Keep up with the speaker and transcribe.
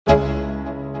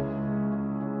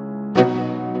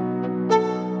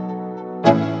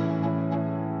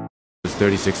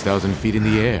36,000 feet in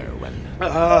the air when...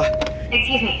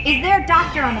 Excuse me, is there a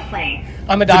doctor on the plane?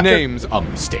 I'm a doctor. The name's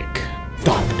Drumstick.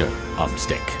 Dr.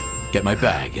 Drumstick. Get my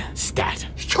bag. Stat.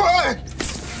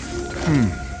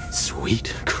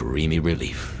 Sweet, creamy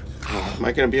relief. Am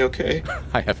I gonna be okay?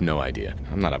 I have no idea.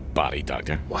 I'm not a body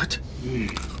doctor. What?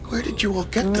 Where did you all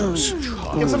get those?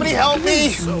 Can somebody help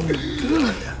me?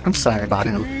 I'm sorry about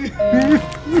it.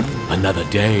 Another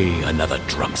day, another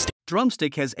drumstick.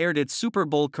 Drumstick has aired its Super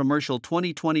Bowl commercial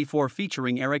 2024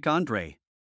 featuring Eric André.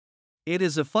 It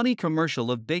is a funny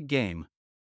commercial of big game.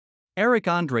 Eric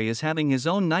André is having his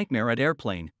own nightmare at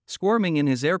airplane, squirming in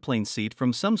his airplane seat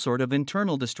from some sort of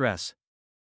internal distress.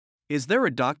 Is there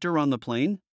a doctor on the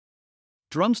plane?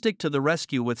 Drumstick to the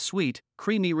rescue with sweet,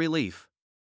 creamy relief.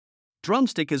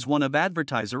 Drumstick is one of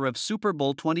advertiser of Super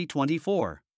Bowl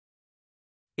 2024.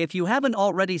 If you haven't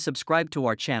already subscribed to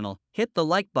our channel, hit the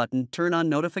like button, turn on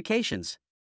notifications,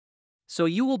 so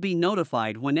you will be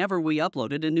notified whenever we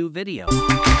uploaded a new video.